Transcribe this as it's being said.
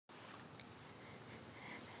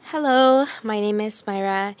Hello, my name is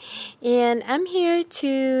Myra, and I'm here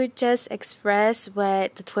to just express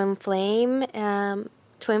what the Twin Flamers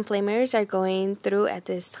are going through at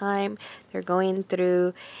this time. They're going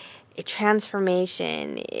through a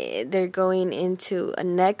transformation. They're going into a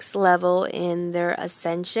next level in their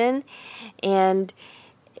ascension, and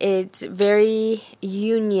it's very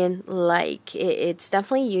union-like. It's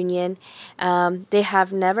definitely union. They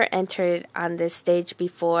have never entered on this stage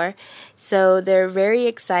before, so they're very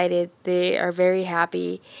excited. They are very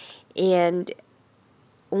happy, and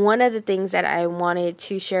one of the things that I wanted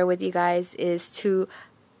to share with you guys is to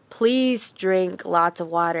please drink lots of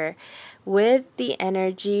water. With the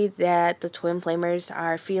energy that the Twin Flamers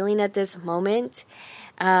are feeling at this moment,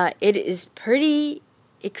 it is pretty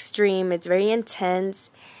extreme. It's very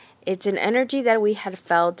intense. It's an energy that we had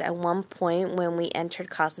felt at one point when we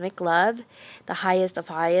entered cosmic love, the highest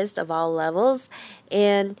of all levels.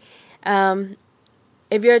 And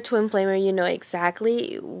if you're a Twin Flamer, you know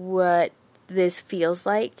exactly what this feels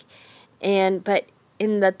like. But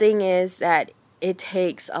the thing is that it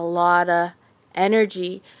takes a lot of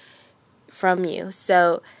energy from you.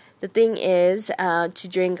 So the thing is to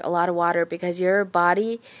drink a lot of water, because your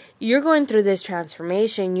body, you're going through this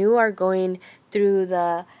transformation. You are going through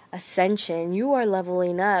the ascension. You are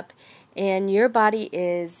leveling up, and your body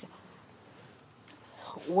is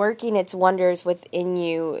working its wonders within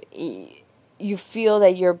you. You feel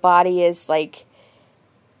that your body is like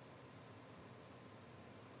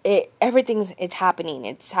it's happening,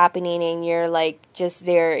 and you're like just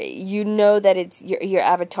there. You know that it's your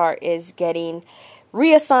avatar is getting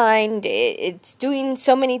reassigned. It's doing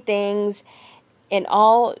so many things, and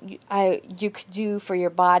all you could do for your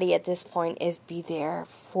body at this point is be there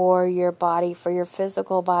for your body, for your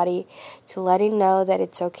physical body, to let it know that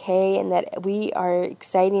it's okay, and that we are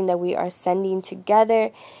exciting, that we are ascending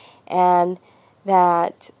together, and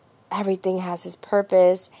that everything has its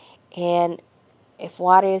purpose. And if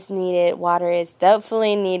water is needed, water is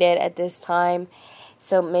definitely needed at this time.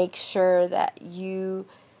 So make sure that you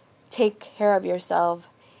take care of yourself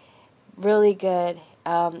really good,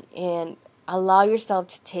 and allow yourself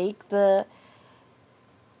to take the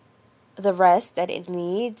rest that it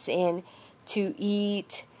needs, and to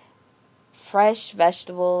eat fresh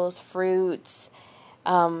vegetables, fruits,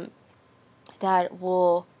 that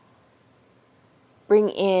will bring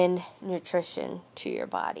in nutrition to your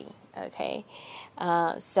body. Okay,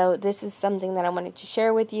 so this is something that I wanted to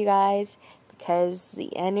share with you guys, because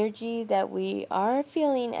the energy that we are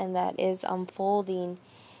feeling and that is unfolding,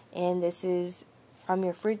 and this is from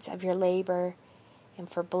your fruits of your labor, and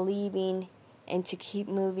for believing, and to keep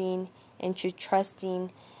moving, and to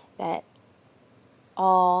trusting that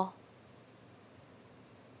all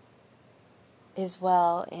is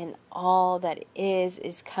well, and all that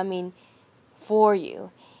is coming for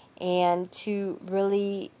you, and to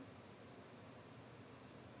really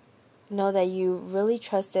know that you really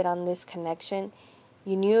trusted on this connection.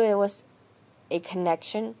 You knew it was a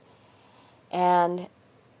connection, and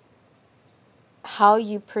how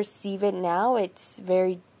you perceive it now, it's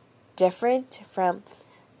very different from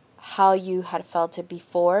how you had felt it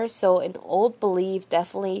before. So an old belief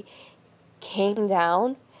definitely came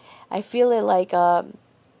down. I feel it like a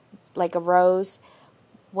rose.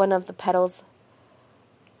 One of the petals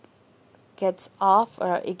gets off,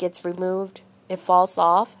 or it gets removed, it falls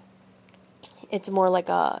off. It's more like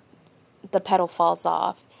the petal falls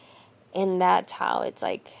off, and that's how it's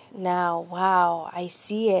like now. Wow, I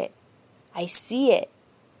see it.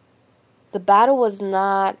 The battle was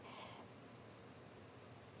not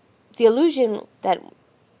the illusion that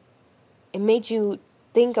it made you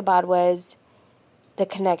think about, was the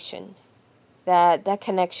connection. That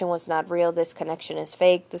connection was not real. This connection is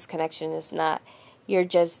fake. This connection is not.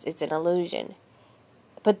 It's an illusion.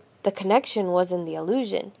 But the connection wasn't the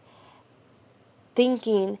illusion.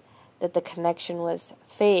 Thinking that the connection was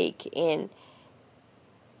fake, and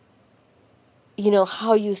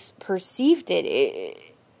how you perceived it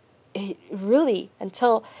really,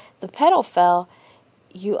 until the petal fell,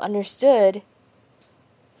 you understood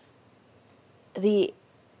the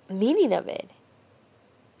meaning of it.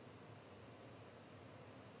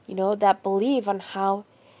 That belief on how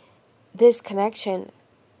this connection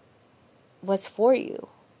was for you,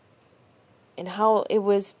 and how it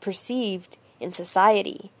was perceived in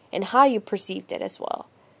society, and how you perceived it as well.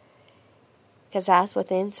 Because as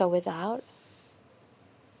within, so without.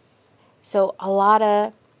 So a lot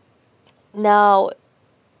of, now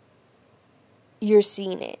you're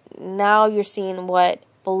seeing it. Now you're seeing what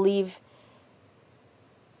belief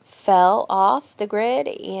fell off the grid,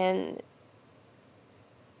 and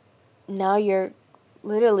now you're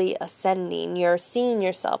literally ascending. You're seeing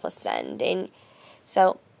yourself ascend. And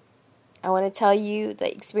so I want to tell you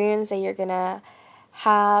the experience that you're going to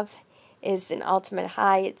have is an ultimate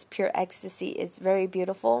high. It's pure ecstasy. It's very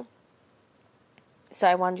beautiful. So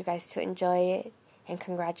I want you guys to enjoy it. And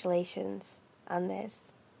congratulations on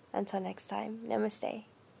this. Until next time, namaste.